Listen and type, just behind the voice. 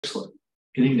Excellent.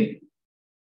 Good evening.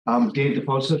 I'm Dave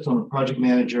DeFosis. I'm the project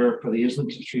manager for the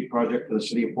Islington Street project for the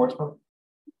city of Portsmouth.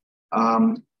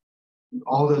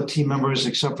 All the team members,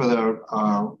 except for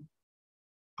the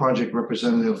project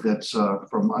representative that's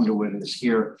from Underwood, is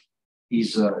here.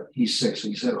 He's sick, so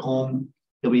he's at home.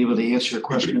 He'll be able to answer your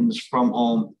questions from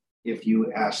home if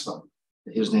you ask them.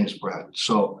 His name is Brad.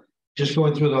 So just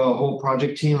going through the whole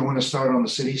project team, I want to start on the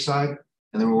city side,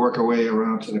 and then we'll work our way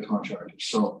around to the contractors.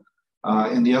 So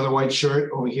in the other white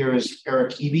shirt over here is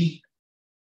Eric Eby.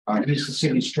 He's the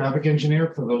city's traffic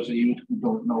engineer, for those of you who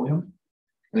don't know him.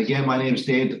 And again, my name is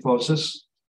Dave DeFosis.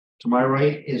 To my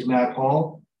right is Matt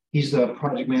Hall. He's the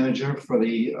project manager for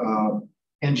the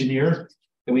engineer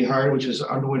that we hired, which is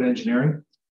Underwood Engineering.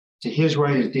 To his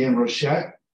right is Dan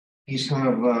Rochette. He's kind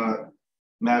of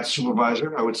Matt's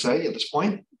supervisor, I would say, at this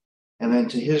point. And then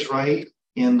to his right,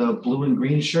 in the blue and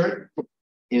green shirt,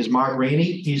 is Mark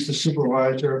Rainey. He's the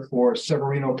supervisor for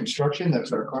Severino Construction.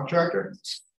 That's our contractor.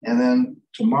 And then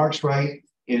to Mark's right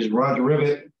is Roger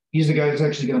Rivet. He's the guy that's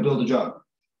actually going to build the job.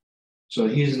 So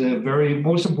he's the very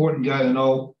most important guy to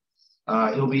know.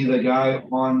 He'll be the guy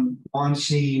on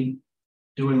scene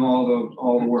doing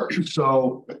all the work.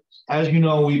 So as you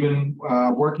know, we've been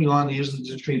working on the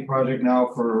Islington Street project now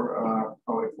for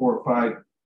probably 4 or 5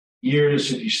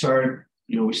 years. If you start,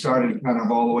 we started kind of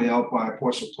all the way out by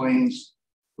Portsmouth Plains.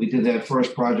 We did that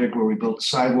first project where we built the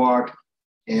sidewalk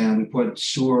and we put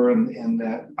sewer in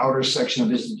that outer section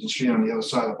of Islington Street on the other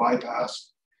side of the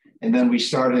bypass. And then we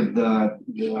started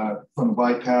from the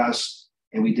bypass,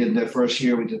 and we did that first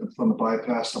year, we did it from the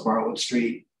bypass to Bartlett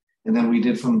Street. And then we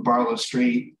did from Bartlett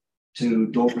Street to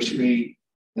Dover Street.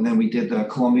 And then we did the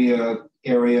Columbia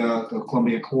area, the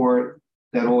Columbia Court,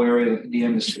 that whole area at the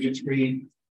end of Street.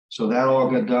 So that all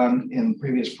got done in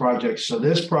previous projects. So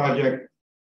this project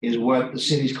is what the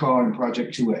city's calling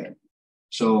Project 2A.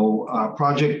 So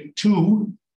Project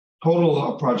 2, total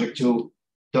of Project 2,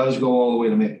 does go all the way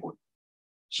to Mayport.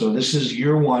 So this is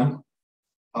year one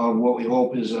of what we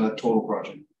hope is a total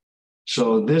project.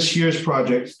 So this year's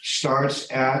project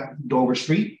starts at Dover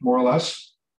Street, more or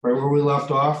less, right where we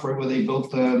left off, right where they built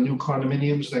the new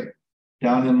condominiums that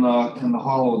down in the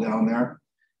hollow down there.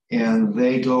 And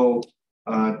they go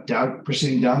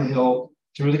proceeding down the hill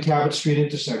through the Cabot Street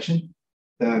intersection.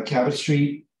 The Cabot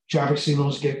Street traffic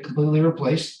signals get completely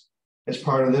replaced. As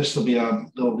part of this,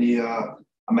 there'll be a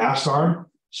mast arm,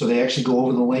 so they actually go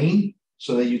over the lane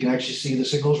so that you can actually see the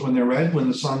signals when they're red, when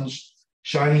the sun's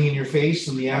shining in your face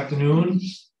in the afternoon.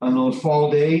 On those fall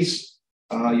days,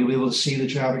 you'll be able to see the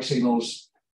traffic signals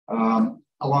a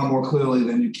lot more clearly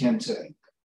than you can today.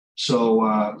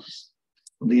 So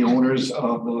the owners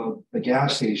of the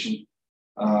gas station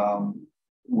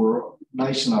were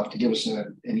nice enough to give us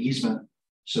an easement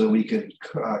so that we could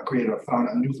create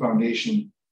a new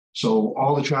foundation. So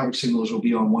all the traffic signals will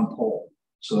be on one pole.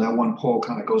 So that one pole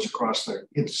kind of goes across the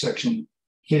intersection,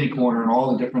 kitty corner, and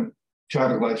all the different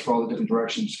traffic lights for all the different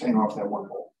directions hang off that one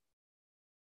pole.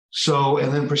 So,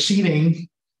 and then proceeding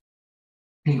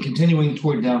and continuing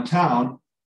toward downtown,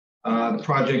 the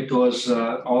project goes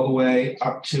all the way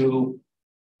up to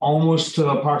almost to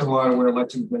the parking lot where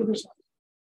Lexington Builders are.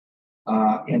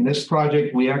 In this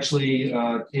project, we actually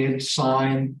did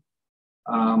sign,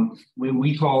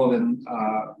 we call it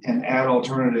an ad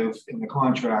alternative in the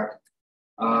contract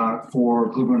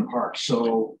for Goodwin Park.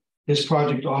 So this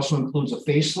project also includes a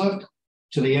facelift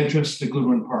to the entrance to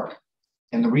Goodwin Park.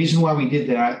 And the reason why we did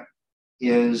that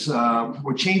is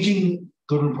we're changing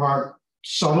Goodwin Park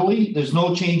subtly. There's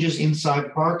no changes inside the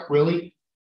park, really.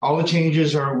 All the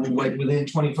changes are like within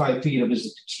 25 feet of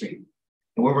Islington Street.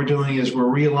 And what we're doing is we're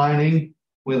realigning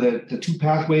with the two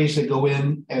pathways that go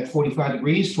in at 45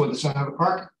 degrees toward the center of the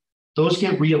park. Those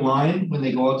get realigned when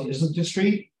they go out to Islington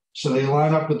Street. So they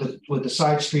line up with the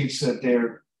side streets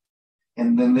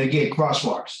and then they get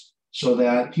crosswalks so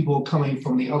that people coming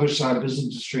from the other side of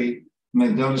Islington Street,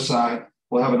 from the other side,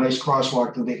 will have a nice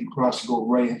crosswalk that they can cross to go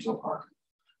right into the park.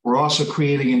 We're also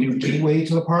creating a new gateway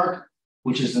to the park,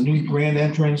 which is the new grand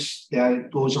entrance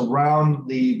that goes around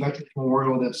the Veterans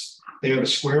Memorial that's there, the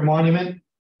square monument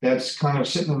that's kind of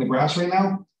sitting in the grass right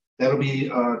now. That'll be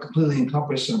completely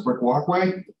encompassed in a brick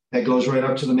walkway that goes right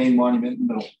up to the main monument in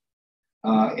the middle.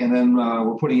 And then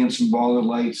we're putting in some baller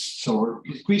lights. So we're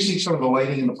increasing some of the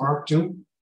lighting in the park too,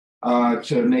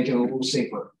 to make it a little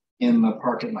safer in the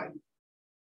park at night.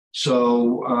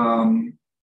 So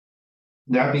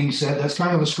that being said, that's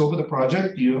kind of the scope of the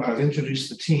project. I've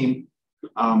introduced the team.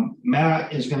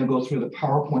 Matt is going to go through the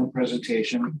PowerPoint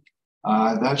presentation.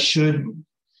 That should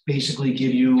basically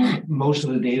give you most of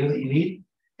the data that you need.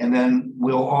 And then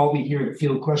we'll all be here to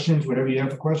field questions, whatever you have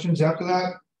for questions after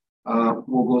that.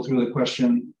 We'll go through the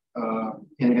question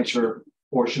and answer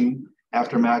portion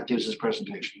after Matt gives his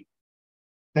presentation.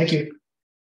 Thank you.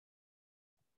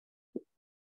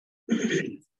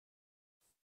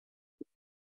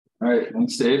 All right,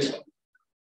 thanks, Dave. So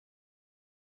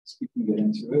we can get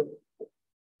into it.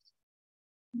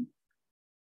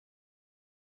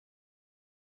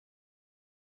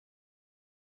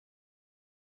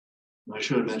 I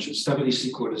should have mentioned Stephanie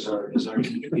Secord is our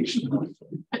communication.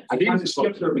 I kind of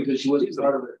skipped her because she wasn't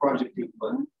part of the project team,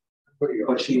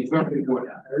 but she's very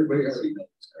important. Everybody already knows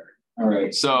her. All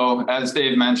right, so as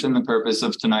Dave mentioned, the purpose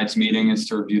of tonight's meeting is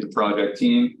to review the project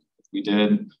team. We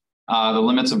did the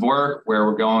limits of work, where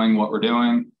we're going, what we're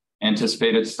doing,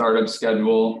 anticipated startup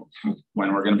schedule,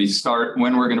 when we're going to be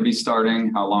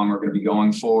starting, how long we're going to be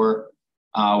going for,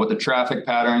 what the traffic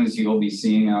patterns you'll be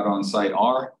seeing out on site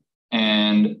are,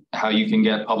 and how you can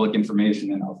get public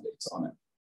information and updates on it.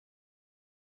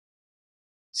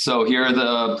 So here are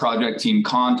the project team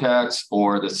contacts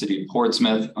for the City of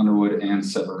Portsmouth, Underwood, and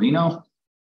Severino.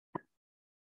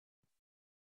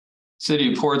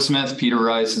 City of Portsmouth, Peter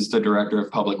Rice is the Director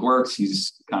of Public Works.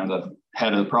 He's kind of the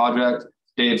head of the project.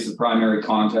 Dave's the primary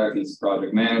contact. He's the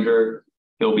project manager.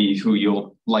 He'll be who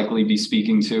you'll likely be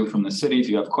speaking to from the city if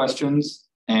you have questions.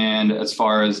 And as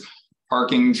far as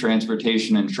parking,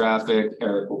 transportation, and traffic,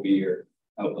 Eric will be your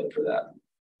outlet for that.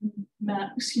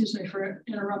 Matt, excuse me for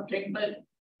interrupting, but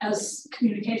as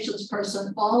communications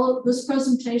person, all of this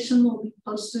presentation will be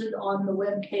posted on the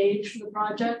web page for the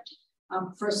project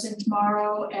first thing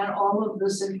tomorrow, and all of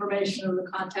this information of the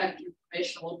contact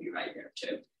information will be right there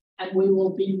too. And we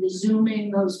will be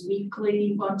resuming those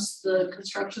weekly once the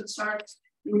construction starts.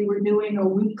 We were doing a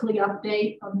weekly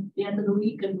update on the end of the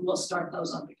week, and we'll start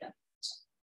those up again.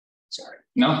 Sorry.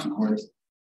 No worries.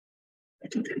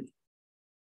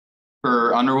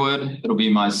 For Underwood, it'll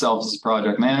be myself as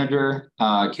project manager,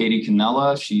 Katie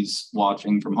Canella. She's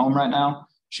watching from home right now.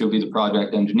 She'll be the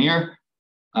project engineer.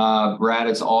 Brad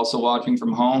is also watching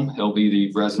from home. He'll be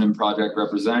the resident project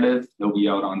representative. He'll be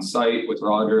out on site with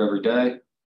Roger every day.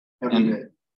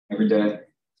 Every day.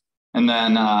 And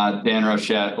then Dan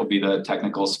Rochette will be the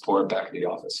technical support back at the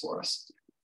office for us.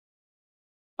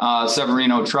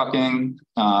 Severino Trucking,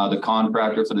 the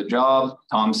contractor for the job.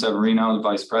 Tom Severino, the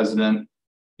vice president.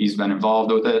 He's been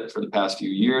involved with it for the past few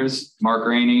years. Mark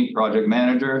Rainey, project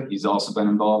manager. He's also been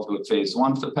involved with phase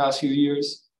one for the past few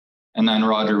years. And then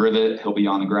Roger Rivet, he'll be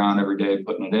on the ground every day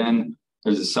putting it in.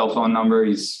 There's a cell phone number.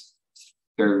 He's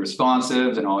very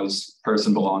responsive and always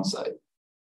personable on site.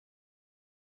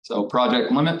 So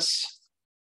project limits.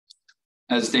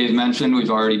 As Dave mentioned,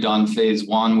 we've already done phase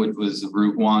one, which was the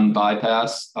Route 1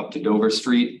 bypass up to Dover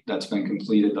Street. That's been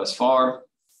completed thus far.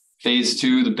 Phase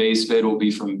two, the base bid will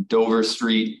be from Dover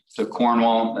Street to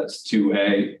Cornwall. That's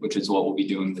 2A, which is what we'll be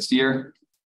doing this year.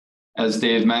 As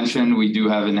Dave mentioned, we do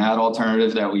have an ad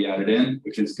alternative that we added in,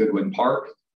 which is Goodwin Park.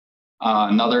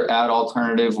 Another ad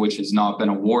alternative, which has not been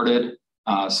awarded,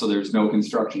 so there's no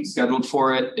construction scheduled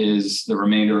for it, is the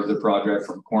remainder of the project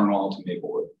from Cornwall to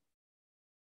Maplewood.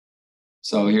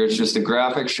 So here's just a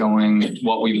graphic showing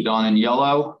what we've done in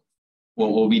yellow.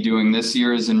 What we'll be doing this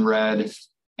year is in red,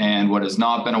 and what has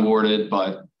not been awarded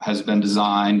but has been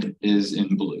designed is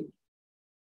in blue.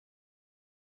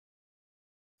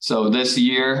 So this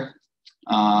year,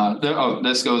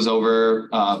 this goes over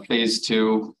phase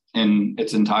two in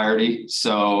its entirety.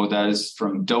 So that is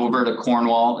from Dover to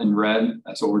Cornwall in red.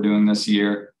 That's what we're doing this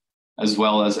year, as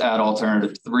well as add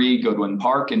alternative 3, Goodwin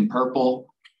Park in purple.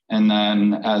 And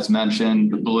then, as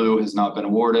mentioned, the blue has not been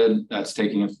awarded. That's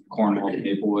taking it from Cornwall to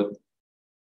Maplewood.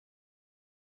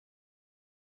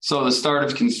 So the start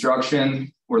of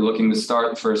construction, we're looking to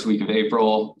start the first week of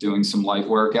April, doing some light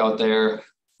work out there.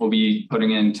 We'll be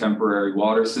putting in temporary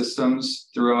water systems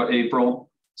throughout April.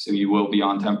 So you will be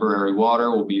on temporary water.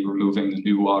 We'll be removing the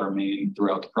new water main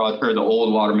throughout the project, or the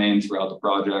old water main throughout the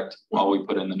project while we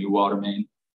put in the new water main.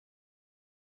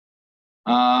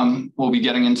 We'll be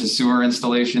getting into sewer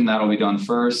installation. That'll be done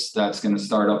first. That's going to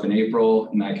start up in April,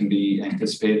 and that can be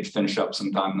anticipated to finish up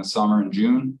sometime in the summer in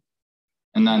June.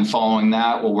 And then following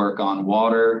that, we'll work on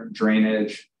water,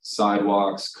 drainage,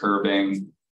 sidewalks,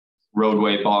 curbing,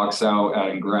 roadway box out,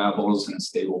 adding gravels and a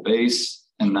stable base,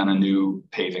 and then a new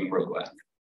paving roadway.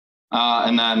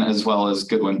 And then as well as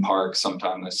Goodwin Park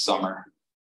sometime this summer.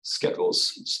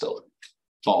 Schedule's still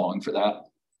following for that.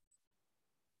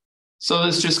 So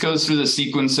this just goes through the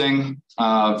sequencing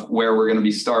of where we're going to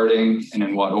be starting and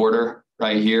in what order.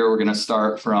 Right here, we're going to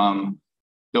start from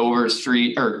Dover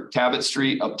Street or Cabot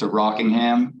Street up to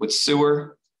Rockingham with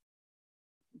sewer.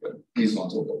 These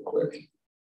ones will go quick.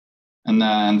 And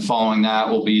then following that,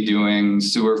 we'll be doing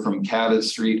sewer from Cabot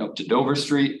Street up to Dover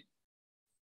Street.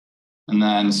 and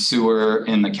then sewer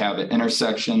in the Cabot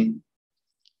intersection.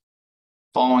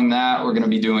 Following that, we're going to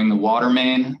be doing the water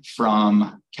main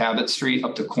from Cabot Street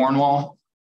up to Cornwall,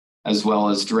 as well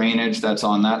as drainage that's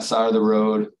on that side of the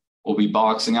road. We'll be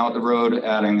boxing out the road,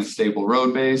 adding a stable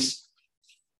road base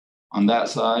on that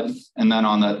side. And then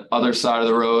on the other side of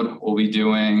the road, we'll be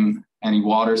doing any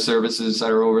water services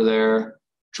that are over there,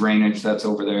 drainage that's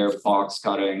over there, box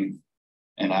cutting,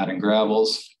 and adding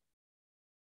gravels.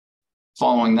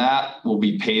 Following that, we'll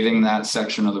be paving that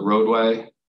section of the roadway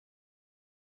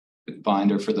with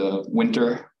binder for the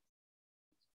winter.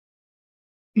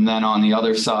 And then on the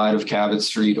other side of Cabot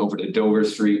Street over to Dover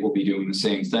Street, we'll be doing the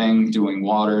same thing, doing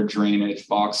water, drainage,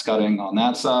 box cutting on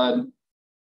that side.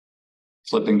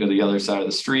 Flipping to the other side of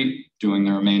the street, doing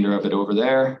the remainder of it over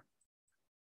there,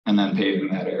 and then paving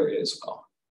that area as well.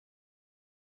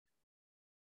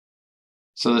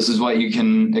 So this is what you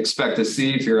can expect to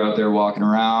see if you're out there walking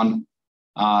around.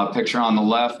 Picture on the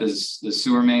left is the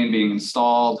sewer main being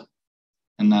installed.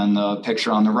 And then the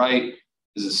picture on the right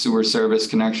is a sewer service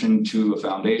connection to a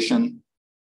foundation.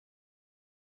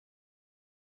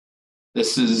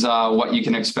 This is what you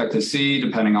can expect to see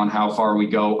depending on how far we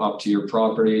go up to your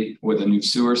property with a new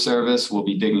sewer service. We'll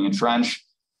be digging a trench,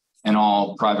 and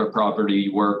all private property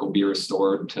work will be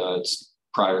restored to its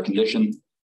prior condition.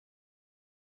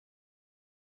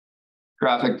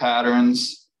 Traffic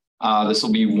patterns. This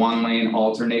will be one lane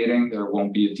alternating. There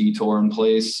won't be a detour in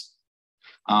place.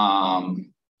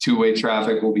 Two-way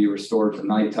traffic will be restored for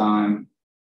nighttime.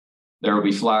 There will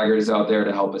be flaggers out there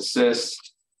to help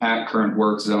assist at current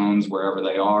work zones wherever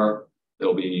they are.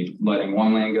 They'll be letting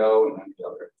one lane go and then the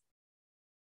other.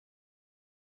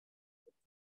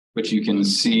 Which you can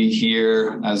see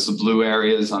here as the blue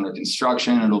area is under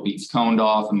construction. It'll be coned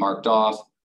off and marked off.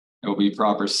 There will be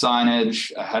proper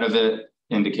signage ahead of it,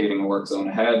 indicating a work zone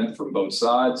ahead from both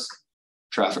sides.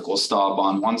 Traffic will stop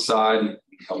on one side and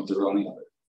come through on the other.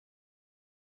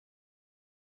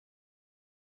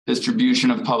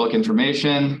 Distribution of public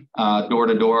information, door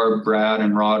to door. Brad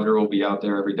and Roger will be out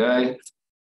there every day,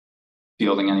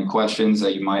 fielding any questions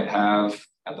that you might have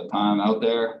at the time out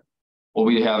there. We'll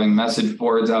be having message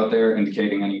boards out there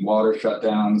indicating any water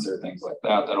shutdowns or things like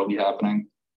that that'll be happening.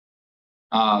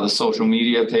 The social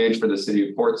media page for the city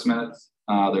of Portsmouth,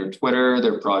 their Twitter,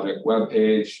 their project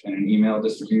webpage, and an email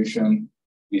distribution.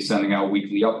 We'll be sending out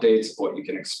weekly updates of what you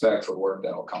can expect for work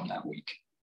that'll come that week.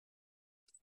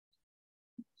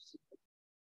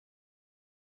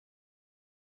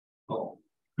 Oh.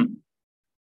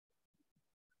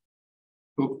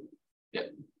 Ooh, yeah.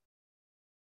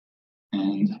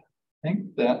 And I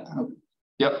think that,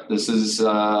 yep, this is,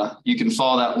 you can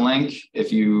follow that link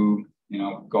if you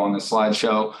go on the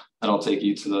slideshow. That'll take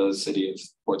you to the City of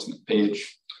Portsmouth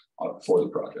page for the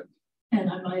project. And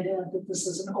I might add that this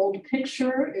is an old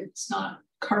picture. It's not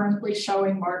currently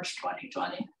showing March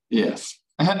 2020. Yes.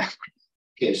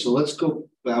 Okay, so let's go.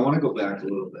 I want to go back a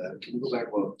little bit. Can you go back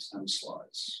about 10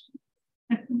 slides?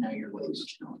 Now your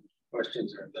ways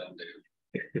Questions are done,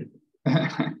 dude.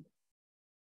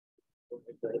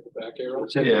 Back arrow.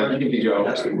 Yeah, you can go.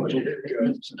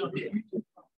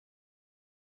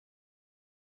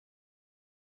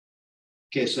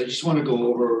 Okay, so I just want to go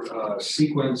over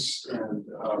sequence and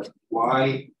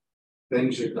why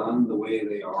things are done the way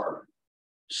they are.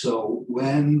 So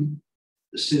when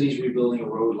the city's rebuilding a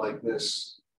road like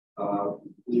this,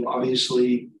 we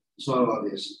obviously, it's not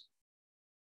obvious.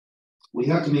 We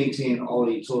have to maintain all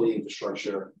the utility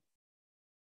infrastructure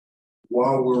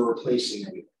while we're replacing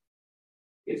everything,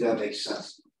 if that makes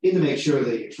sense. You need to make sure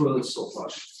that your toilet's still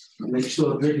flush and make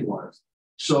sure the drinking water.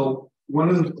 So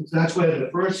that's why the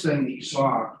first thing that you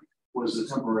saw was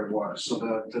the temporary water. So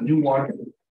the new water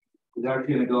is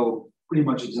actually going to go pretty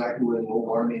much exactly where the old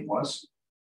water main was.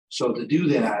 So to do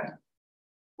that,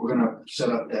 we're going to set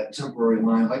up that temporary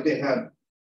line like they had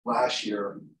last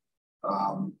year.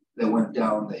 That went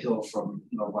down the hill from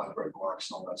by the break blocks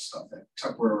and all that stuff. That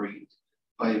temporary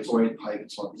pipe, void pipe,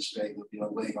 it's about this big,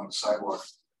 laying on the sidewalk.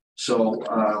 So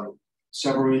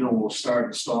Severino will start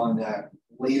installing that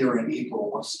later in April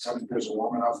once the temperatures are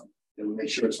warm enough, and we make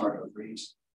sure it's not going to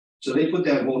freeze. So they put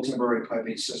that whole temporary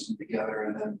piping system together,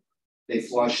 and then they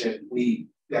flush it. We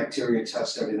bacteria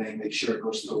test everything, make sure it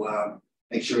goes to the lab,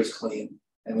 make sure it's clean,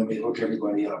 and then we hook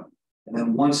everybody up. And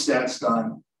then once that's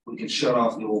done, we can shut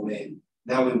off the old main.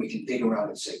 That way we can dig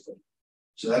around it safely.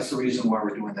 So that's the reason why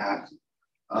we're doing that.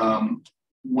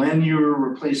 When you're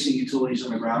replacing utilities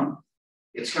on the ground,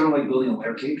 it's kind of like building a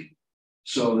layer cake.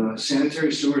 So the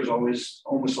sanitary sewer is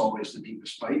almost always the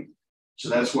deepest pipe. So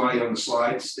that's why on the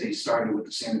slides, they started with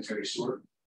the sanitary sewer.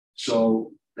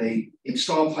 So They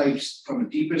install pipes from the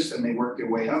deepest and they work their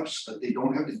way up so that they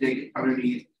don't have to dig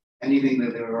underneath anything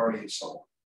that they've already installed.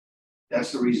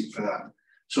 That's the reason for that.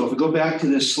 So if we go back to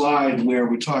this slide where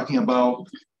we're talking about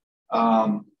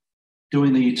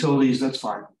doing the utilities, that's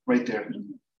fine, right there.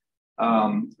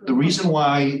 The reason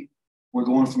why we're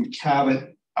going from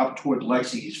Cabot up toward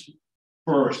Lexi's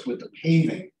first with the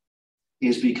paving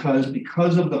is because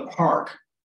of the park,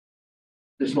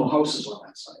 there's no houses on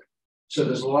that side. So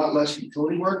there's a lot less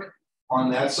utility work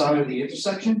on that side of the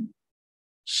intersection.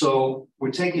 So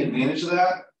we're taking advantage of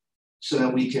that so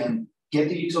that we can get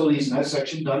the utilities in that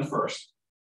section done first.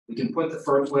 We can put the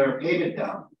first layer of pavement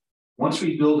down. Once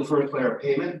we build the first layer of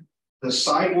pavement, the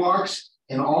sidewalks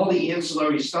and all the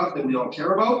ancillary stuff that we all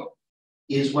care about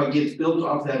is what gets built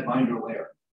off that binder layer.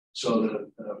 So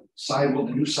the sidewalk,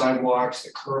 the new sidewalks,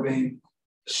 the curbing,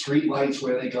 the street lights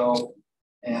where they go,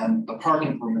 and the park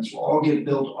improvements will all get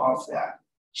built off that.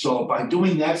 So by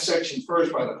doing that section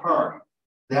first by the park,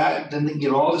 then they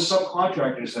get all the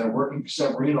subcontractors that are working for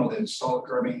Severino that install the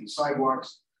curbing and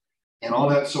sidewalks and all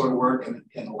that sort of work and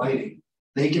the lighting,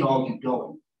 they can all get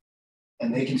going.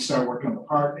 And they can start working on the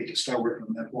park, they can start working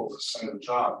on that whole side of the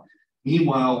job.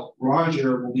 Meanwhile,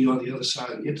 Roger will be on the other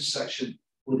side of the intersection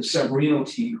with the Severino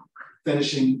team,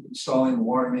 finishing installing the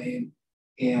water main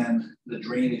and the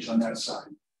drainage on that side.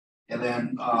 And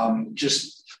then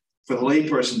just for the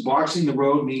layperson, boxing the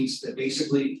road means that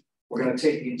basically we're going to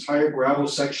take the entire gravel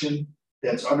section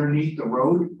that's underneath the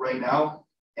road right now,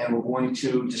 and we're going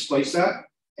to displace that,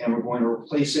 and we're going to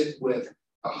replace it with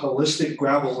a holistic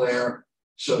gravel layer,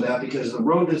 so that because the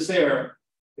road that's there,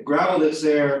 the gravel that's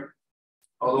there,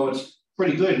 although it's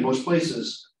pretty good in most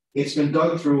places, it's been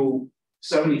dug through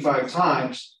 75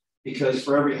 times because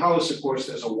for every house, of course,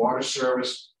 there's a water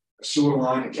service, a sewer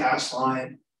line, a gas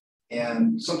line,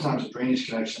 and sometimes a drainage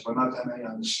connection, but not that many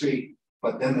on the street.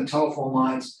 But then the telephone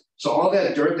lines. So all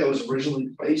that dirt that was originally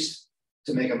placed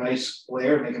to make a nice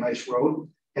layer, make a nice road,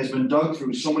 has been dug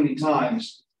through so many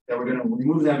times that we're going to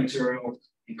remove that material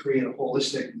and create a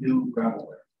holistic new gravel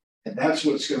layer. And that's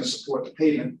what's going to support the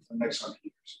pavement for the next 100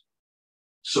 years.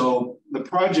 So the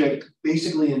project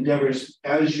basically endeavors,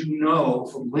 as you know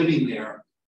from living there,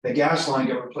 the gas line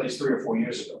got replaced 3 or 4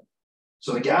 years ago.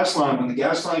 So the gas line, when the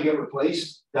gas line got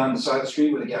replaced down the side of the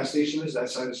street where the gas station is, that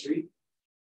side of the street,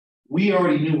 we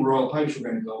already knew where all the pipes were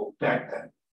going to go back then.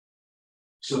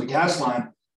 So the gas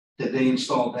line that they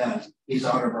installed then is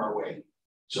out of our way.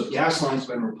 So the gas line's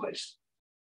been replaced.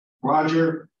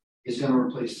 Roger is going to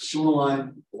replace the sewer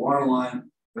line, the water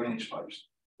line, drainage pipes.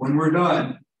 When we're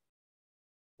done,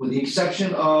 with the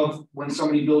exception of when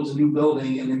somebody builds a new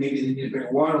building and then maybe they need a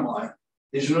bigger water line,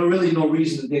 there's really no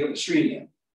reason to dig up the street again,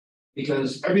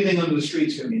 because everything under the street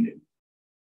is going to be new,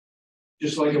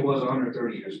 just like it was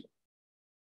 130 years ago.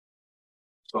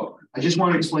 So I just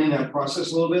want to explain that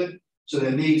process a little bit so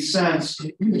that it made sense.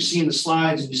 You're seeing the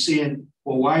slides and you're seeing,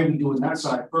 well, why are we doing that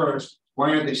side first?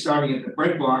 Why aren't they starting at the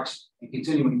bread box and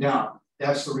continuing down?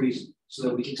 That's the reason, so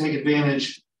that we can take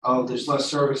advantage of there's less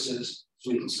services,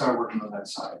 so we can start working on that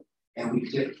side and we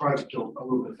can get the project built a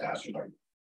little bit faster.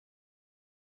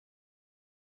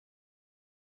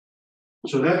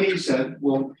 So that being said,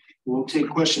 we'll take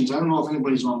questions. I don't know if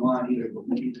anybody's online either, but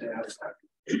we need to ask that.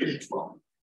 Well,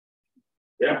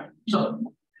 Yeah. So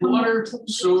water,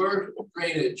 sewer,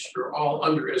 drainage are all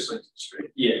under Islington Street.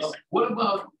 Yes. What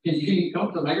about, can you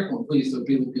come to the microphone, please, so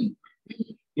people can.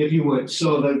 if you would.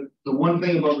 So the one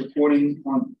thing about recording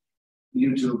on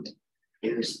YouTube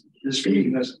is this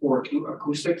screen has poor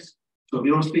acoustics. So if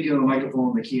you don't speak into the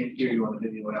microphone, they can't hear you on the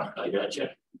video after. I gotcha.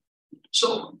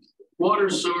 So water,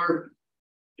 sewer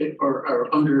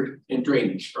are under in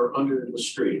drainage or under the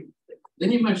street.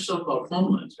 Then you mentioned something about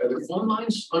phone lines. Are there phone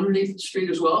lines underneath the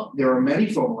street as well? There are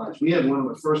many phone lines. We had one of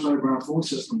the first underground phone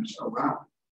systems around.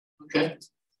 Okay.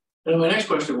 And my next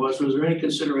question was there any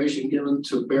consideration given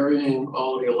to burying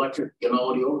all the electric and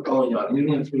all the overhead? Oh yeah, we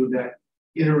went through that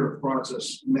iterative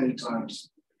process many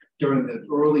times during the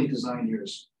early design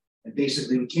years. And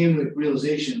basically we came to the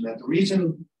realization that the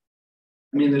reason,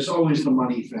 I mean, there's always the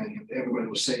money thing, and everybody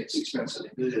will say it's expensive.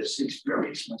 It is, it's very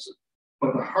expensive.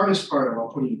 But the hardest part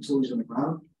about putting utilities on the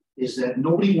ground is that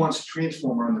nobody wants a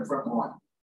transformer on their front lawn.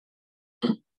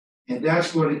 And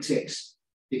that's what it takes,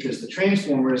 because the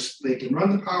transformers, they can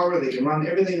run the power, they can run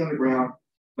everything on the ground,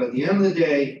 but at the end of the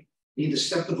day, you need to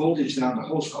step the voltage down to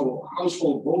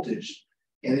household voltage.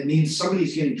 And it means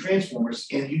somebody's getting transformers,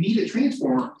 and you need a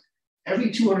transformer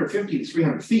every 250 to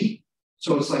 300 feet.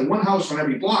 So it's like one house on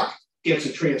every block gets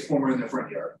a transformer in their front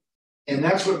yard. And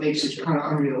that's what makes it kind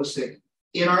of unrealistic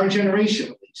in our generation,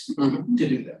 at least, to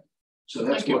do that. So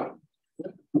that's why.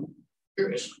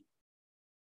 Curious.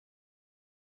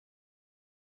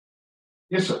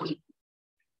 Yes, sir.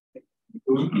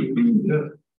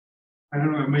 I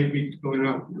don't know, it might be going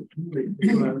up.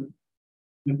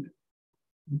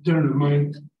 Concern of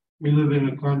mine, we live in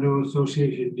a condo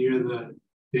association near the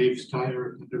Dave's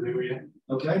Tire area.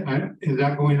 Okay. Is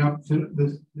that going up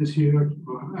this year?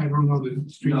 I don't know the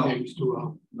street No. names too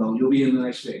well. No, you'll be in the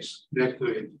next phase. That's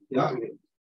good. Yeah.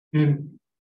 And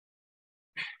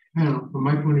I don't know, from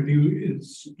my point of view,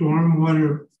 is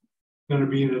stormwater going to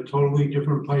be in a totally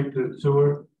different pipe than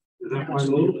sewer? Is that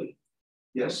Absolutely.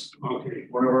 Yes. Okay.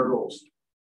 One of our goals.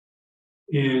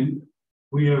 And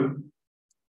we have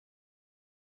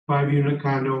 5-unit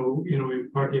condo, you know, we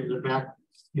park in the back,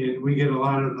 and we get a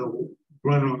lot of the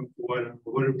runoff water,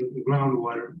 whatever the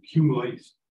groundwater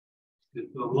accumulates.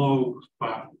 It's a low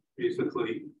spot,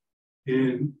 basically,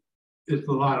 and it's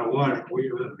a lot of water. We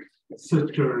have a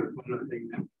cistern kind of thing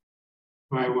that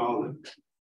dry well that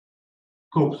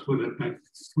copes with it. But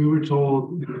we were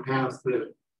told in the past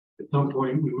that at some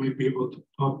point we might be able to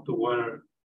pump the water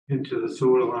into the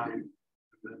sewer line.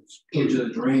 Into the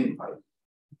drain pipe,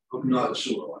 not the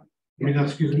sewer line. I mean,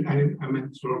 excuse me, I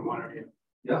meant stormwater.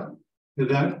 Yeah. Is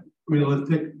that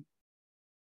realistic?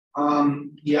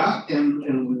 Yeah,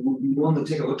 and we will be willing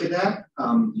to take a look at that.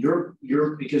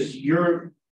 Because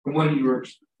you're from what you're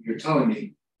telling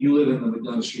me, you live in the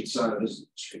McDonough Street side of Islington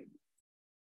Street.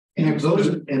 And those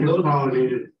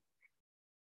consolidated.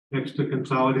 Next to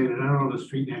consolidated, I don't know the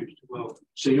street names too well.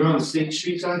 So you're on the State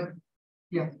Street side?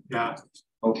 Yeah.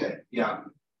 Okay, yeah.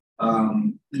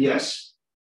 Yes.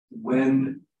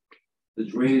 When the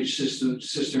drainage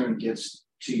cistern gets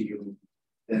to you,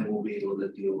 then we'll be able to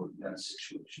deal with that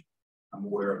situation. I'm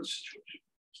aware of the situation.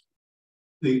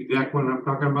 The exact one I'm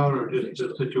talking about, or just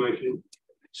the situation?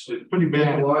 So it's pretty we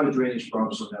have bad. a lot of drainage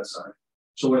problems on that side.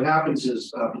 So what happens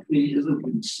is between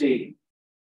Islington State,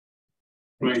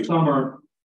 right, Summer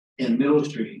and Middle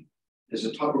Street, there's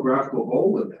a topographical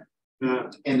bowl in there.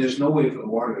 Yeah. And there's no way for the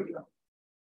water to go.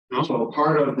 No. So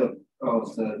part of the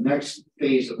next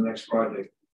phase of the next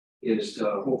project is to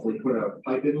hopefully put a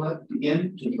pipe inlet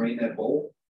in to drain that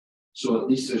bowl. So at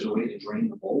least there's a way to drain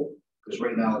the bowl, because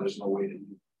right now there's no way to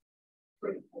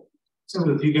drain the bowl. So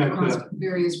you got the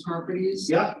various properties.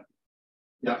 Yeah.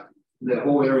 Yeah. That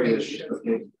whole area is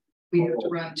okay. We have to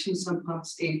run 2 sump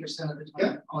pumps 80% of the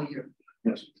time all year.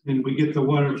 Yes. and we get the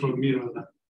water from, you know,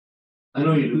 I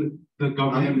know you do. the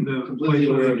government, I am the completely place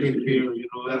aware where of they it. drink beer, you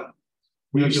know that.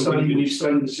 We've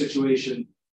studied the situation,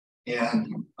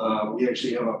 and we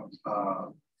actually have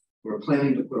we're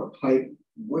planning to put a pipe.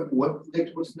 What's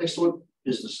next to what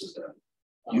business is that?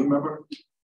 Do you remember?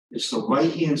 It's the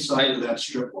right hand side of that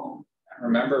strip mall. I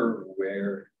remember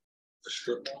where the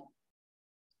strip mall.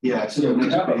 Yeah, it's in the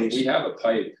next page. We have a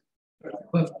pipe.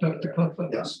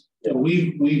 Yes. So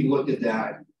we've looked at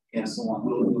that, and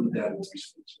we'll do that.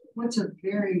 What's a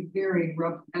very, very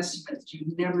rough estimate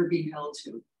you'd never be held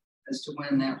to as to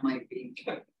when that might be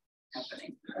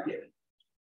happening?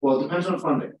 Well, it depends on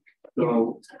funding.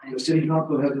 So the city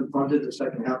council hasn't funded the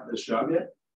second half of this job yet.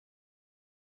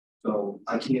 So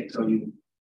I can't tell you.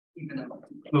 Even though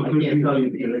So I it could can't be, tell you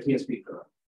because I can't speak for that.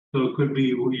 so it could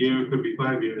be a year, it could be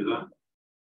 5 years, huh?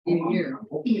 in a year. I'm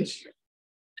hoping it's here.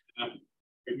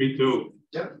 Me too.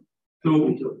 Yeah. So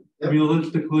Me too. Yep.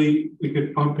 realistically, we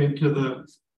could pump into the.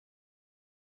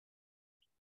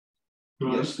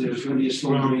 Yes, there's going to be a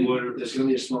storm drain. groundwater. There's going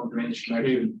to be a storm drainage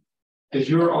connection. Because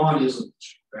you're on Islington,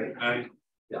 right?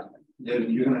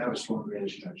 Then you're going to have a storm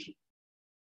drainage connection.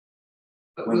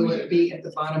 But will it be at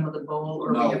the bottom of the bowl,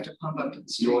 or No. we have to pump up to the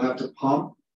street? You'll have to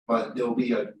pump, but there'll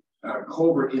be a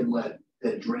culvert inlet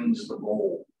that drains the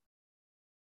bowl.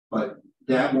 But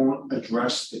that won't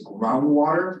address the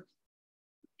groundwater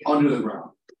under the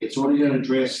ground. It's only going to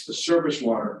address the surface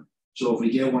water. So if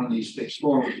we get one of these big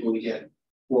storms where we get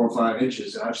 4 or 5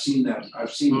 inches, and I've seen that.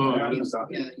 I've seen that.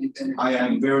 Yeah, you've been. I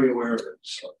am very aware of it.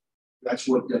 So that's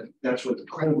what the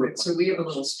culvert. So we have a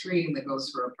little stream that goes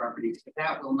through our property, but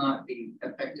that will not be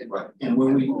affected. Right. And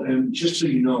and just so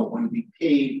you know, when we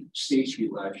paved State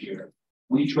Street last year,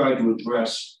 we tried to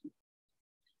address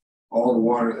all the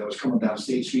water that was coming down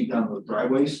State Street down those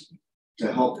driveways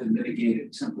to help and mitigate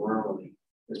it temporarily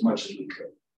as much as we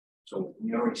could. So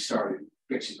we already started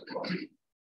fixing the problem.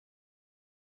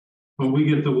 But we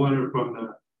get the water from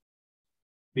the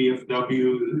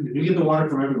VFW. You get the water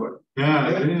from everywhere.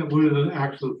 Yeah, we're the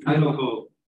actual I know.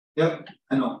 physical. Yep,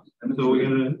 I know. So we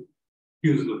gotta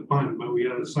use the fund, but we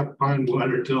gotta suck pond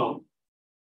water till.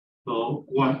 So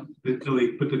what, until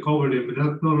he put the culvert in, but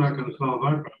that's still not gonna solve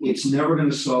our problem. It's never going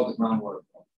to solve the groundwater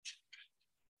problem.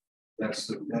 That's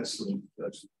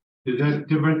Is that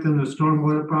different than the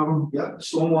stormwater problem? yeah.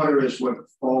 Stormwater is what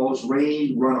falls,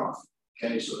 rain, runoff.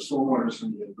 Okay, so the stormwater is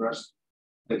going to be addressed.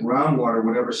 The groundwater,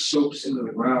 whatever soaks into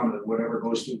the ground and whatever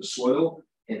goes through the soil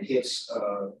and hits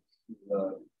the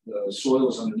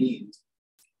soils underneath,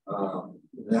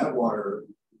 that water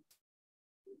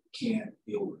can't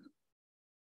deal with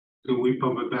it. Do we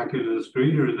pump it back into the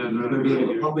street, or is that You're going to be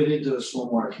able to pump it into the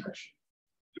stormwater connection.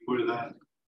 where's that?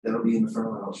 That'll be in the front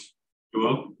of the house. You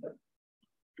will?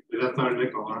 That's our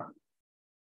nickel, huh?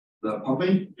 The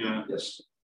pumping? Yeah. Yes.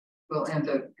 Well,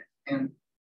 and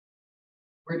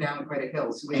we're down quite a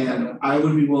hill, so we And gotta I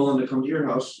would be willing to come to your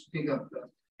house pick up the.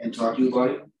 and talk to you about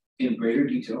it in greater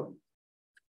detail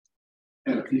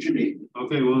at a future date.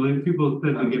 Okay, well, then people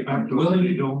said to get back to us, and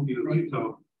they don't usually,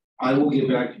 so I will get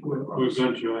back to you. we're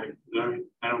going to,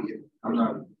 I don't get. I'm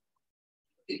not.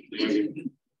 Okay.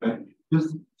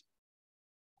 Just.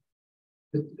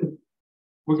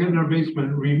 We're getting our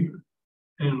basement redone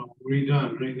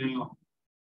right now.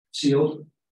 Sealed.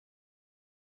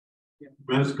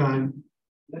 Rescon,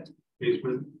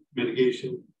 basement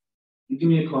mitigation. You give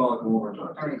me a call, I'll come over and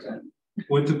talk. All right, then.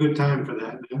 What's a good time for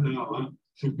that? No,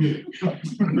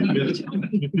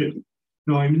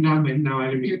 no, I mean, not now. I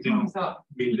didn't mean no. I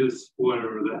mean just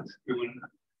whatever that's doing.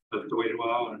 Have to wait a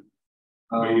while,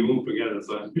 and you won't forget us.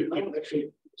 So.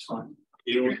 Actually, it's fine.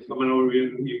 You know, coming over,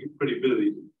 you're pretty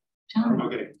busy.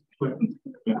 Okay.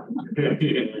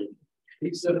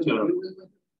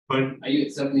 But Are you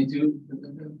at 72?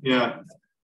 yeah,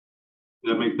 does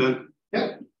that make sense?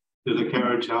 Yeah. There's a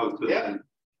carriage house. Yeah.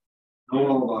 Know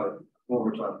all about it.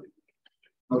 Over talking.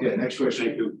 Okay, next question.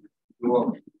 Thank you. You're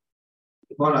welcome.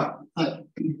 Come on up. Hi,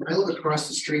 I live across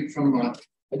the street from,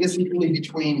 I guess equally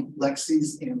between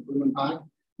Lexi's and Bloom Park.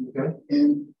 Okay.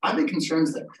 And I've been concerned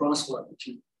that crosswalk that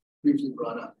you briefly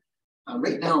brought up.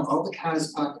 Right now, all the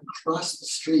cars parked across the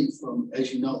street from,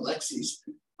 as you know, Lexi's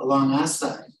along our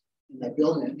side in that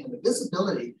building. And the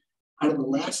visibility out of the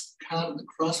last car of the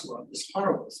crosswalk is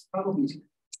horrible. It's probably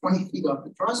 20 feet off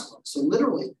the crosswalk. So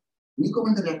literally, when you go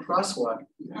into that crosswalk,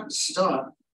 you have to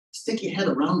stop, stick your head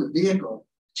around the vehicle,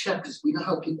 check, because we know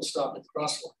how people stop at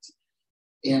crosswalks.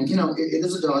 And, you know, it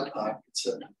is a dog park. It's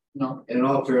a, you know. In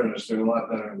all fairness, they're a lot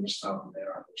better in this town than they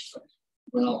are in this town.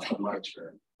 Well, From my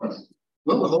experience.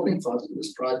 what we're hoping for through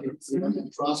this project is that in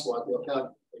the crosswalk, we'll have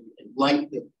a light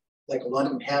that, like a lot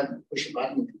of them have, and push a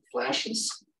button and it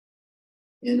flashes.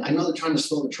 And I know they're trying to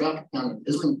slow the traffic down in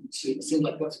Islington, so it seems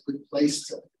like that's a good place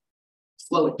to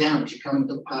slow it down as you come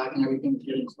into the park and everything,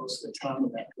 getting close to the town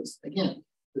and that. Because again,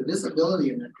 the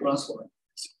visibility in that crosswalk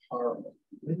is horrible.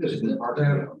 I think there's been part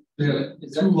Yeah,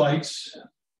 two lights.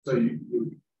 So you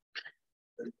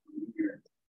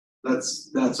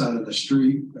that's out of the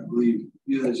street. I believe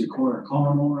there's your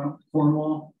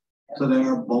Cornwall. So they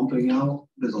are bumping out.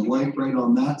 There's a light right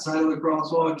on that side of the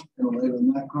crosswalk and a light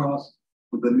on that cross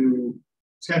with the new.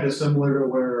 It's kind of similar to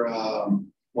where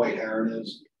White Heron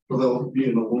is. So they'll be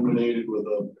illuminated with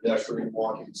a pedestrian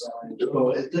walking sign. So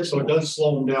it does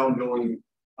slow them down going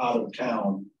out of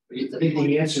town. I think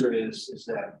the answer is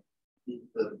that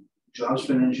the job's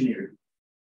been engineered.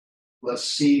 Let's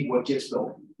see what gets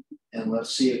built, and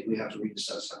let's see if we have to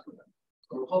reassess that for them.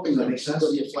 So we're hoping that makes sense.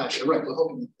 There'll be a flash. You're right. We're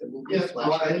hoping that will be a flash.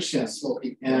 Well, I understand. Slow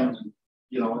people And down.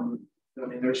 you know, I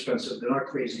mean, they're expensive. They're not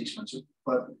crazy expensive,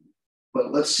 but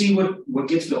let's see what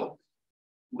gets built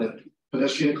with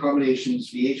pedestrian accommodations,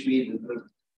 VHB, the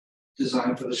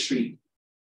design for the street,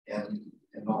 and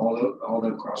all the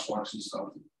crosswalks and stuff.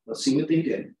 Let's see what they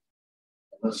did.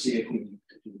 Let's see if we can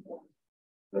do more.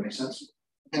 Does that make sense?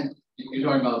 And You're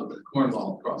talking about the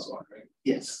Cornwall crosswalk, right?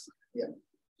 yes, yeah.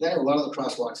 There are a lot of the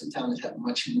crosswalks in town that have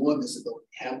much more visibility,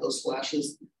 have those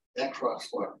flashes. That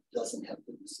crosswalk doesn't have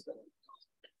good visibility.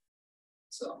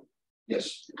 So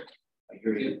Yes, I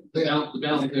hear you. The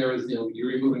balance there is, you're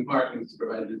removing parking to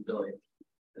provide visibility.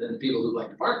 And then the people who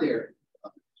like to park there.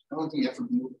 I don't think you have to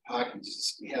remove parking,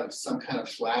 just we have some kind of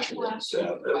flash. Flash.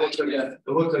 Yeah, it looks like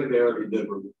they already did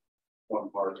with one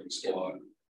parking spot.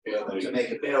 Yeah, they To make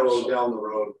it arrow down the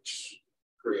road, which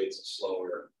creates a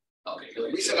slower. Okay.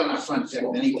 We sit on our front deck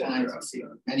many times and see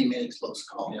many close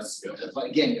calls. Yeah. But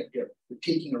again, you're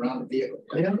peeking around the vehicle.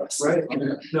 Yeah, right.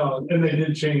 No, and they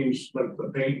did change like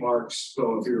the paint marks,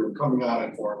 so if you're coming out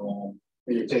at Cornwall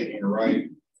and you're taking a right,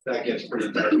 that gets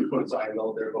pretty tight. We put signs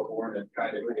out there before and it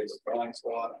kind of creates a blind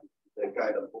spot. They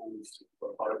kind of moved the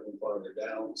parking farther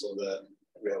down so that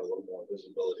we have a little more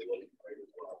visibility looking right as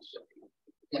well.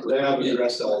 So they have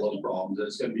addressed all those problems.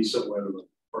 It's going to be similar to the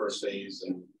first phase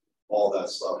and all that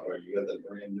stuff where you get the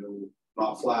brand new,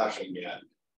 not flashing yet,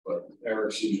 but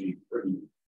Eric's usually pretty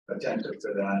attentive to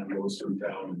that and goes through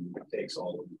town and takes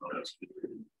all of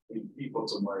them. He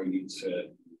puts them where he needs to,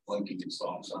 blinking and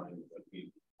stop sign, but we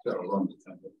got to run the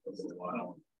template for a little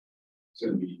while. it's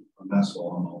gonna be a mess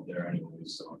while I'm out there anyway,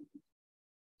 so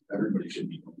everybody should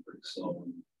be going pretty slow.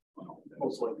 And, well,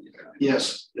 hopefully,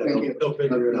 Yes. they'll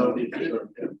figure it out.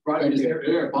 Brian, is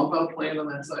there a bump out plan on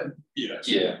that side? Yes.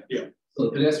 Yeah. So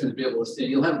the pedestrians be able to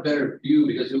stand, you'll have a better view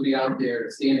because you'll be out there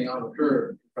standing on the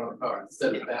curb in front of the car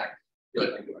instead of back.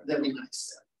 That'd be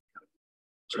nice.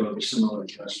 So it'll be similar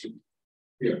to last year.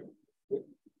 Yeah.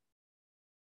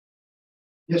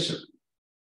 Yes, sir.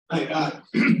 Hi,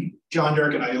 John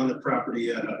Dirk, and I own the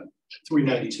property at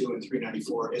 392 and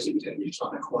 394 Islington, which is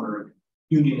on the corner of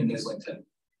Union and Islington.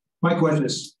 My question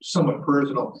is somewhat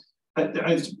personal. I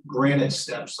have granite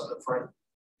steps on the front.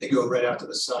 They go right out to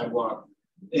the sidewalk,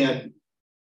 and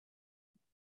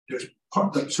there's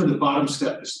part, sort of the bottom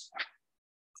step is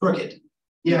crooked.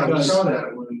 Yeah, I saw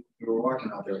that when we were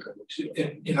walking out there a couple weeks ago.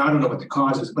 And I don't know what the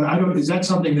cause is, but I don't. Is that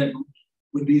something that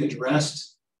would be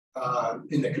addressed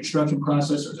in the construction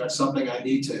process, or is that something I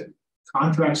need to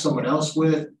contract someone else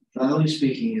with? Generally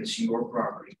speaking, it's your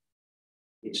property.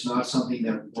 It's not something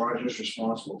that Roger's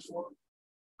responsible for.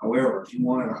 However, if you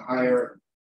wanted to hire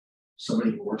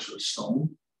somebody who works with stone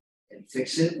and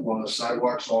fix it while the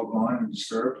sidewalk's all gone and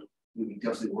disturbed, we would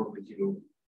definitely work with you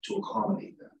to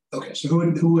accommodate that. Okay, so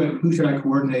who should I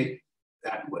coordinate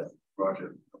that with?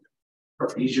 Roger.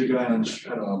 Perfect. He's your guy on the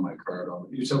I don't have my card on.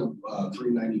 You said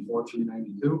 394,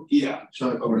 392? Yeah. so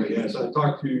Okay, yes, I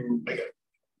talked to.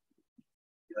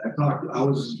 I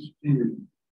was in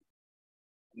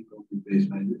your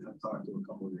basement. I talked to a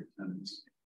couple of your tenants.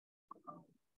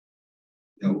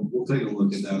 Yeah, we'll take a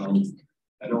look at that.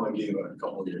 I know I gave a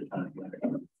couple of your tenants.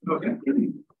 Okay.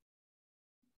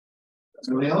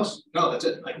 Somebody else? No, that's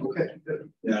it. Okay,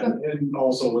 good. Yeah, and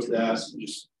also with that,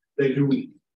 just they do.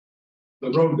 The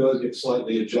road does get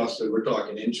slightly adjusted. We're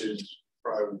talking inches.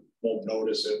 Probably won't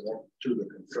notice it through the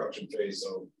construction phase.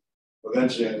 So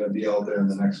eventually, I'm going to be out there in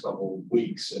the next couple of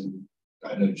weeks and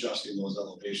kind of adjusting those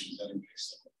elevations anyway.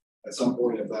 So at some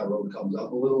point, if that road comes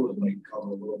up a little, it might cover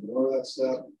a little more of that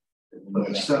stuff. But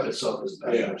the step itself is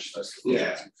bad.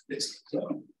 Yeah, It's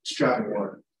trapping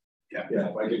water. yeah.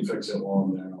 If I can fix it while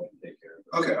I'm there, I'll take care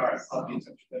of it. Okay, all right. I'll be in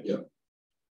touch. Yeah.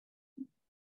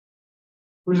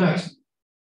 Who's next?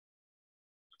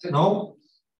 No?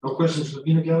 No questions for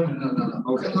Pina Kelly? No.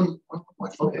 Okay. One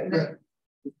question. Okay, great.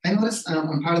 I noticed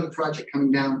on part of the project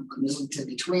coming down on Islington,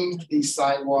 between the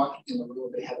sidewalk and the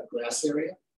road, they have a grass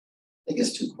area. I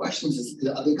guess two questions is,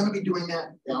 are they going to be doing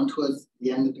that down towards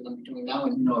the end that they're going to be doing now?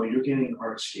 And No, you're getting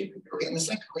hardscaping. okay, and the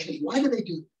second question is, why do they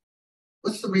do,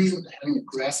 what's the reason for having a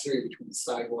grass area between the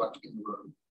sidewalk and the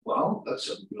road? Well, that's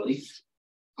a really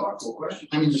thoughtful question.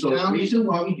 I mean, So the reason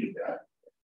why we do that,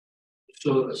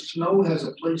 so the snow has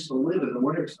a place to live in the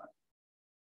wintertime.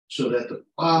 So that the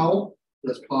plow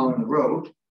that's plowing the road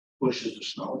pushes the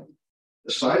snow.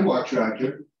 The sidewalk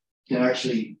tractor can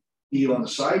actually be on the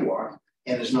sidewalk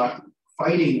and is not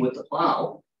fighting with the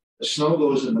plow. The snow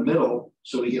goes in the middle,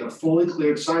 so we get a fully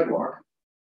cleared sidewalk.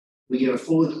 We get a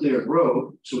fully cleared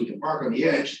road, so we can park on the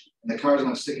edge and the car's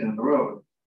not sticking in the road.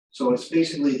 So it's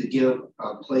basically to give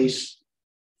a place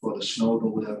for the snow to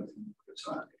live in the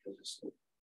time.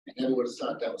 I never would have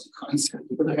thought that was a concept.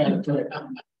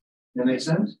 That makes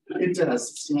sense? It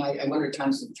does. You know, I wonder at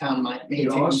times the town might It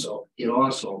maintain.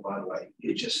 also, by the way,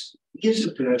 it gives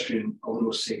the pedestrian a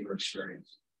little safer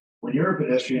experience. When you're a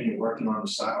pedestrian, you're working on a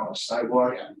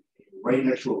sidewalk, right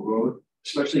next to a road,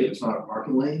 especially if it's not a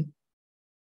parking lane.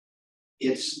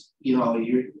 It's, you know,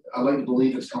 I like to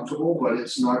believe it's comfortable, but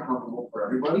it's not comfortable for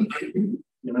everybody. You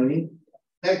know what I mean?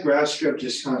 That grass strip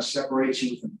just kind of separates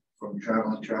you from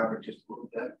traveling traffic just a little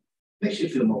bit. Makes you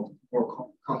feel more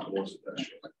comfortable as a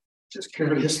pedestrian. Just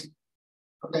curious.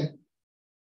 Okay.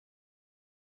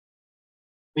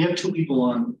 We have two people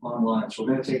online, so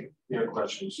we're going to take their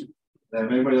questions. And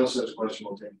if anybody else has a question,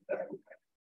 we'll take it back.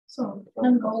 So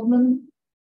Ken Goldman.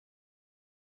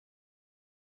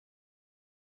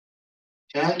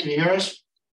 Ken, can you hear us?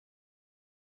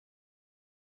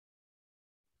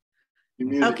 You're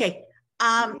muted. Okay.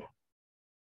 Am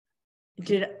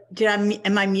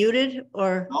I muted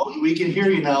or? No, we can hear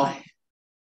you now.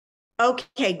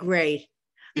 Okay, great.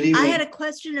 Good evening. I had a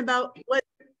question about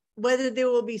whether there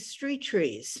will be street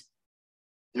trees.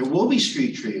 There will be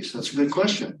street trees. That's a good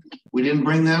question. We didn't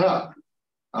bring that up.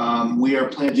 We are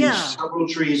planting several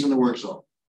trees in the work zone.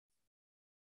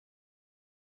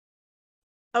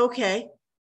 Okay.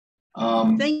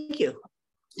 Thank you.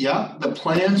 Yeah, the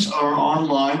plans are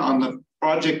online on the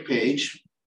project page.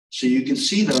 So you can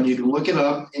see them, you can look it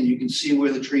up and you can see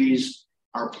where the trees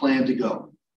are planned to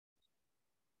go.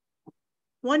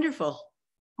 Wonderful.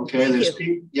 Okay, there's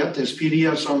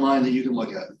PDFs online that you can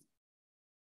look at.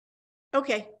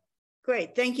 Okay,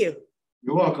 great. Thank you.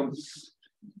 You're welcome.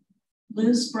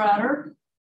 Liz Bratter.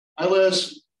 Hi,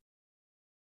 Liz.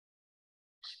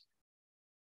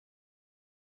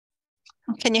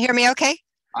 Can you hear me okay?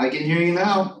 I can hear you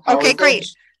now. How Okay, are great.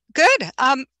 things? Good.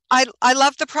 I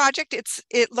love the project.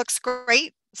 It looks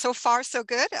great. So far, so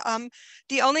good.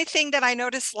 The only thing that I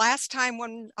noticed last time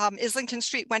when Islington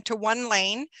Street went to one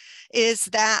lane is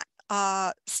that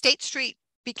State Street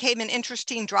became an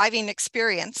interesting driving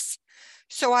experience.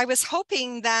 So I was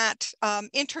hoping that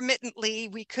intermittently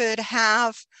we could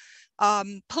have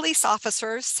police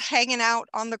officers hanging out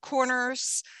on the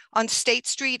corners on State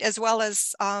Street as well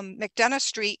as McDonough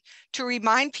Street to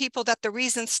remind people that the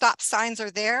reason stop signs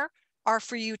are there are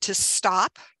for you to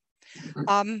stop.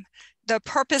 The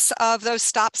purpose of those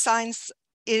stop signs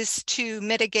is to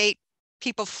mitigate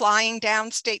people flying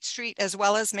down State Street as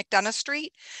well as McDonough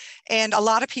Street. And a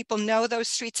lot of people know those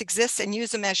streets exist and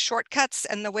use them as shortcuts.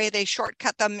 And the way they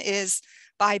shortcut them is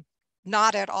by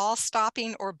not at all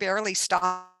stopping or barely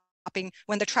stopping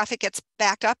when the traffic gets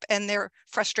backed up and their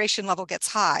frustration level gets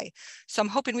high. So I'm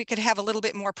hoping we could have a little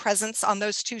bit more presence on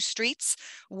those two streets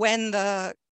when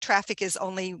the traffic is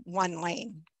only one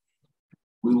lane.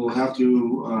 We will have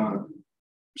to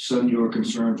send your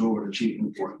concerns over to Chief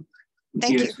Newport.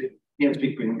 Thank you. Can't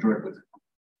speak for him directly.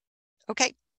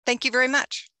 Okay, thank you very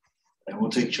much. And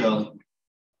we'll take Charlie.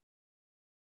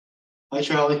 Hi,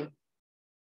 Charlie.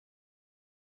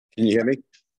 Can you hear me?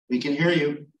 We can hear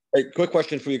you. Hey, quick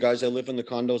question for you guys. I live in the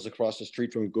condos across the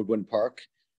street from Goodwin Park.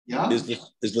 Yeah. Is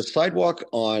the sidewalk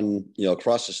on,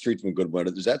 across the street from Goodwin,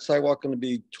 is that sidewalk going to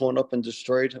be torn up and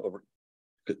destroyed over?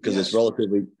 Because Yes. it's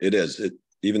relatively,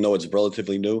 even though it's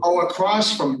relatively new. Oh,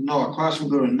 across from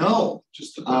Goodwin. No,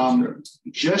 Just the brick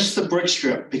strip. just the brick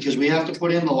strip, because we have to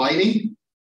put in the lighting.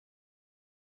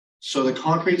 So the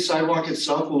concrete sidewalk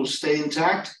itself will stay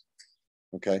intact.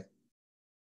 Okay.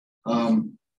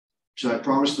 So I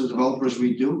promised the developers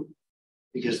we do,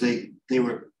 because they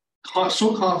were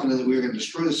so confident that we were going to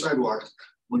destroy the sidewalk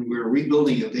when we were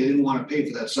rebuilding it. They didn't want to pay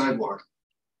for that sidewalk.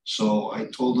 So I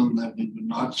told them that we would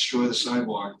not destroy the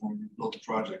sidewalk when we built the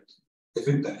project. I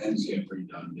think the ends get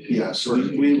redone. Yeah, so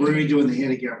we're redoing the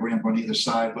handicap ramp on either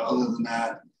side, but other than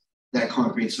that, that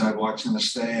concrete sidewalk's going to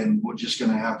stay, and we're just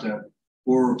going to have to,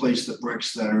 or replace the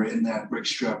bricks that are in that brick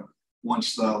strip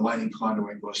once the lighting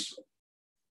conduit goes through.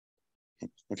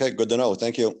 Okay, good to know.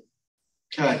 Thank you.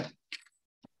 Okay.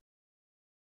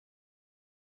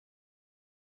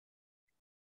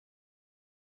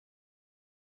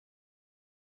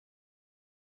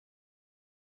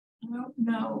 I don't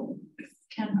know if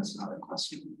Ken has another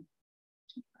question.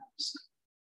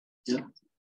 Yeah.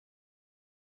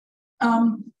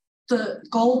 The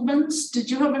Goldmans, did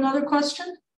you have another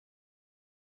question?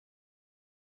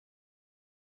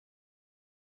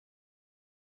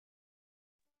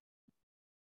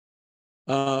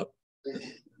 No,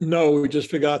 we just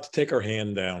forgot to take our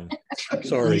hand down.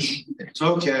 Sorry. It's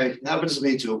okay. It happens to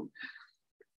me too.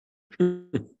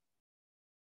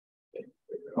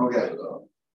 Okay.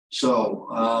 So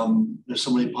if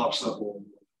somebody pops up, we'll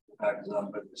back it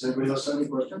up. But does anybody else have any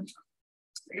questions?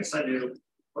 I guess I do.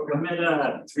 Okay, I'm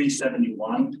at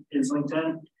 371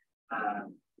 Islington,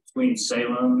 between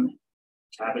Salem,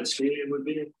 Cabot Street, it would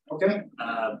be. Okay.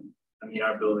 I mean,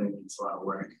 our building needs a lot of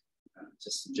work,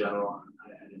 just in general.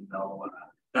 I didn't know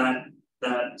that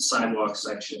sidewalk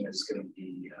section is going to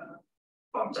be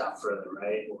bumped out further,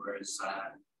 right? Or is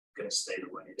that going to stay the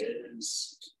way it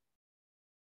is?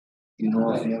 You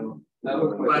know, That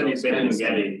looks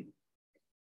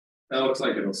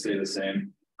like it'll stay the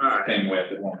same. All right. Same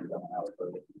width. It won't be done out, but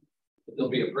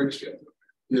there'll be a brick strip.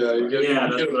 Yeah,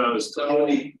 that's what I was told.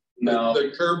 No,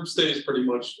 the curb stays pretty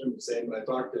much the same. I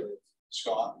talked to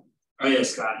Scott. Oh yeah,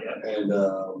 Scott. Yeah. And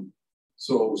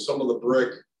so some of the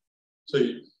brick,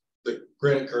 the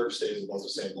granite curb stays about the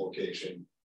same location,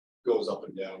 goes up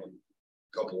and down a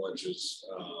couple inches,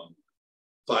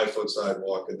 5-foot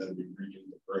sidewalk, and then we redo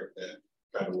the brick that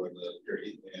kind of where your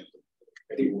heat lamp.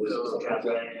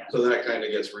 So that kind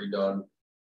of gets redone,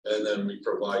 and then we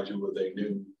provide you with a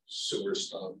new sewer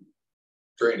stub,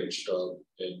 drainage stub,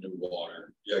 and new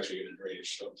water. You actually get a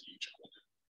drainage stub to each one.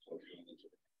 So if you want to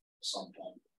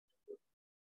sometime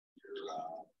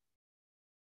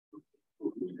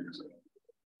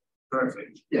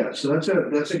Perfect. Yeah, so that's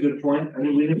a good point. I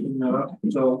mean, we didn't bring that up.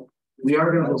 So we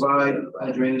are going to provide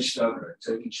a drainage stub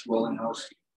to each dwelling house.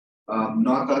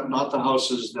 Not the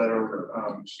houses that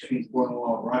are between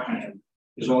Cornwall and Rockingham,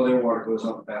 because all their water goes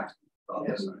up back.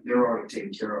 Yes, they're already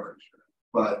taken care of.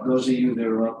 But those of you that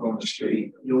are up on the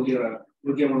street, you'll get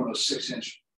one of those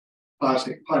 6-inch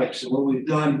plastic pipes. And what we've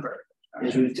done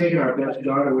is we've taken our best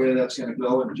data where that's going to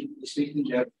go, and speaking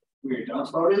to Jeff, where your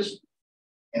downspout is,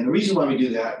 And the reason why we do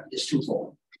that is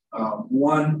twofold.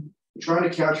 One, we're trying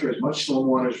to capture as much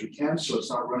stormwater as we can so it's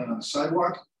not running on the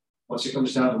sidewalk. Once it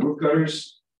comes down the roof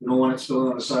gutters, we don't want it spilling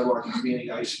on the sidewalk and creating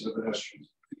ice for the pedestrians.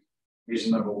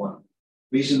 Reason number one.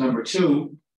 Reason number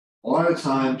two, a lot of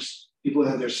times people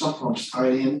have their sump pumps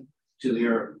tied in to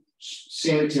their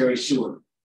sanitary sewer,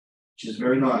 which is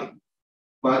very naughty,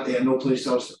 but they have no place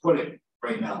else to put it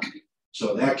right now.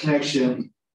 So that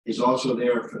connection is also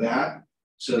there for that,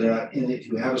 so that if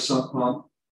you have a sump pump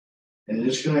and it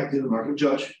is connected, I'm not going to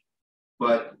judge,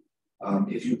 but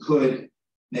if you could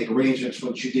make arrangements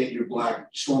once you get your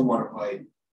black stormwater pipe,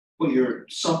 put your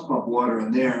sump pump water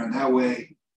in there, and that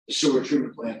way the sewer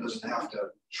treatment plant doesn't have to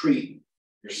treat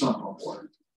your sump pump water.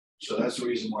 So that's the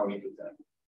reason why we do that.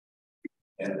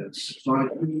 And it's not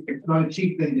a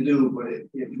cheap thing to do, but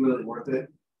it's really worth it.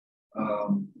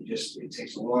 It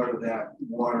takes a lot of that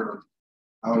water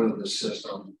out of the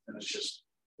system, and it's just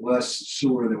less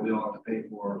sewer that we all have to pay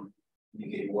for when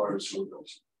you get water and sewer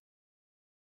bills.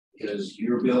 Because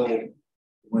your bill,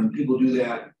 when people do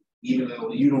that, even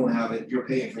though you don't have it, you're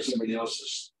paying for somebody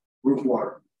else's roof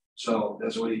water. So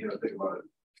that's the way you got to think about it.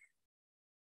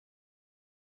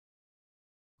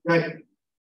 Okay.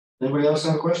 Anybody else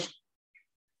have a question?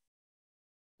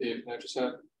 Dave, can I just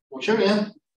have one? Sure, yeah.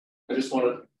 I just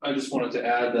wanted to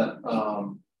add that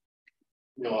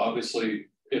obviously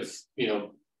if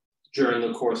during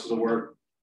the course of the work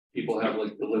people have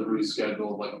like deliveries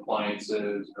scheduled, like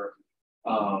appliances or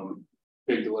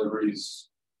big deliveries,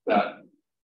 that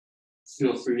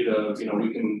feel free to,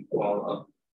 we can,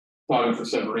 talking for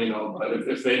Severino, but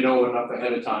if they know enough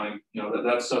ahead of time,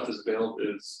 that stuff is available,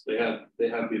 they have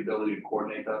the ability to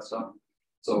coordinate that stuff.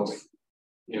 So if,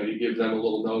 you give them a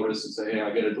little notice and say, hey,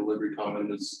 I get a delivery coming.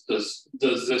 Does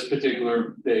this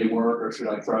particular day work, or should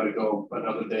I try to go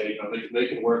another day? They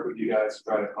can work with you guys to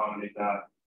try to accommodate that.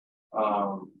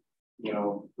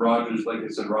 Roger's, like I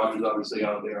said, Roger's obviously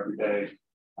out there every day.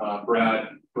 Brad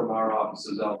from our office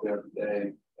is out there every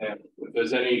day. And if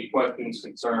there's any questions,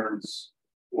 concerns,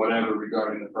 whatever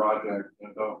regarding the project,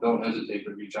 don't hesitate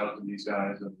to reach out to these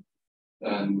guys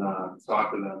and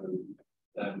talk to them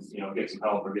and get some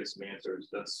help or get some answers.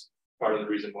 That's part of the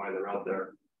reason why they're out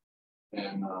there.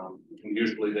 And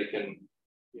usually they can,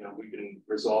 we can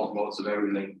resolve most of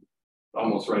everything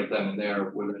almost right then and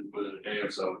there within a day or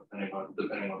so,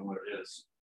 depending on what it is.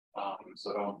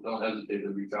 So don't hesitate to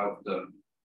reach out to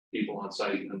people on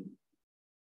site and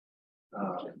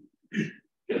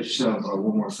I just have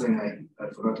one more thing. I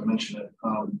forgot to mention it.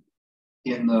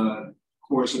 In the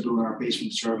course of doing our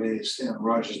basement surveys, and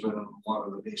Roger's been on a lot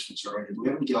of the basements already. Do we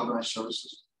have any galvanized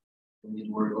services we need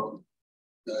to worry about?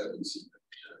 I haven't seen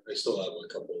that. I still have a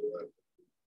couple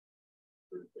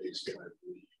of basement, I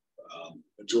believe.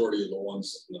 Majority of the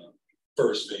ones in the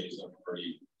first phase are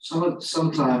pretty.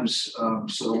 Sometimes,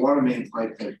 so the water main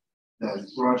pipe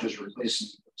that Roger's replacing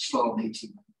installed in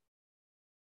 1890.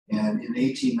 And in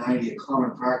 1890, a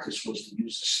common practice was to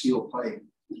use a steel pipe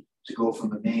to go from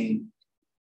the main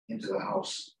into the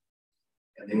house.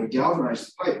 And they would galvanize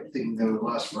the pipe, thinking that it would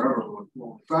last forever. But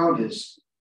what we found is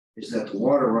that the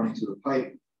water running through the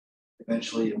pipe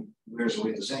eventually wears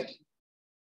away the zinc.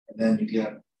 And then you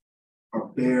get a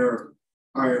bare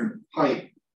iron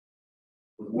pipe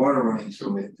with water running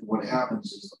through it. And what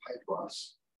happens is the pipe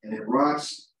rots. And it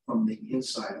rots from the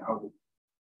inside out.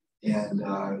 And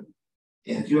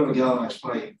if you have a galvanized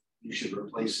pipe, you should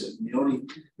replace it. And the only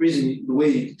reason, the way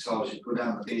you can tell is you go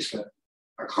down the basement,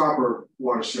 a copper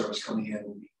water service coming in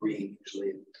will be green,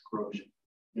 usually with corrosion.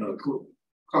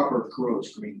 Copper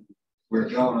corrodes green, where a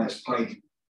galvanized pipe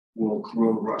will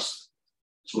corrode rust.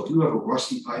 So if you have a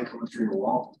rusty pipe coming through your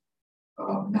wall,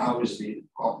 now is the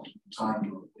optimal time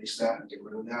to replace that and get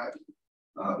rid of that.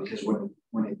 Because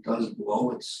when it does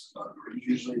blow, it's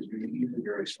usually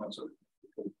very expensive.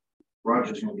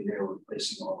 Roger's going to be there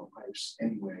replacing all the pipes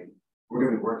anyway. We're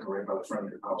going to be working right by the front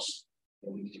of your house,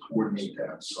 and we can coordinate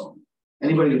that. So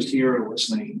anybody who's here or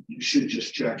listening, you should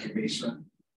just check your basement,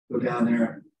 go down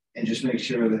there, and just make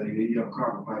sure that you have a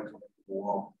copper pipe coming to the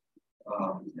wall.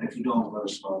 And if you don't, let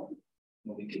us know,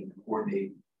 and we can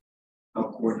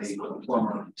help coordinate with a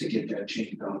plumber to get that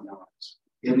change done.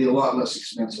 It'll be a lot less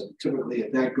expensive. Typically,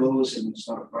 if that goes and it's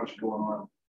not a project going on,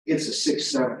 it's a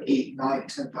 $6,000, $7,000, $8,000,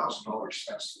 $9,000, $10,000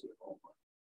 expense to the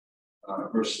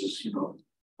homeowner versus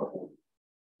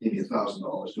maybe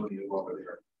 $1,000 doing it over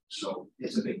there. So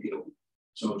it's a big deal.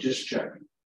 So just check.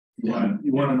 You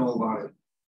want to know about it.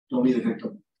 Don't be the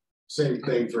victim. Same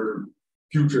thing for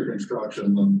future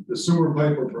construction. The sewer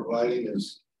pipe we're providing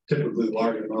is typically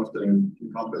large enough to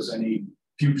encompass any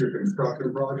future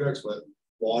construction projects, but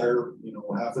water,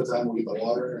 half the time we get the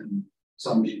water and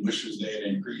somebody wishes they had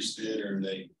increased it, or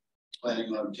they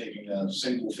planning on taking a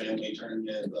single family, turning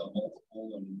it into multiple,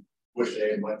 and wish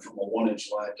they had went from a 1-inch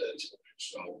line to 2-inch.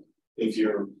 So if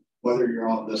you're, whether you're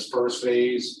on this first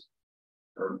phase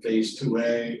or phase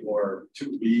 2A or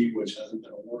 2B, which hasn't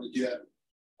been awarded yet,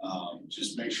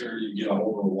 just make sure you get a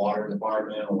hold of the water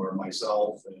department or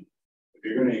myself. And if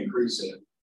you're going to increase it,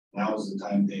 now's the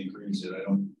time to increase it.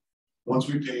 Once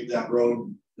we pave that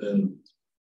road, then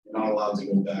you're not allowed to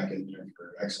go back in there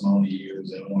for X amount of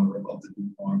years. They don't want to rip up the new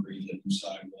concrete, the new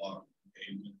sidewalk,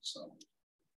 pavement. So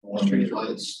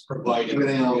it's provided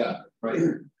everything else. Yeah, right.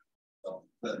 So,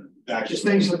 but just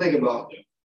things to think about. If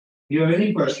you have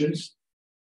any questions,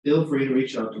 feel free to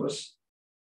reach out to us.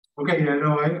 Okay, yeah,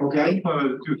 no, okay.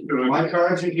 My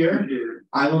cards are here.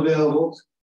 I'm available.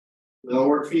 They'll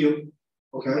work for you.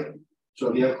 Okay. So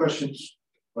if you have questions,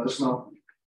 let us know.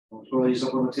 I'll throw these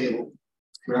up on the table.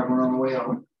 Grab one on the way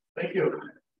out. Thank you.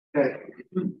 Okay.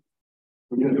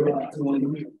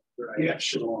 Yeah,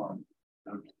 sure.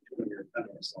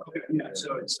 Yeah,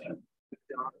 so it's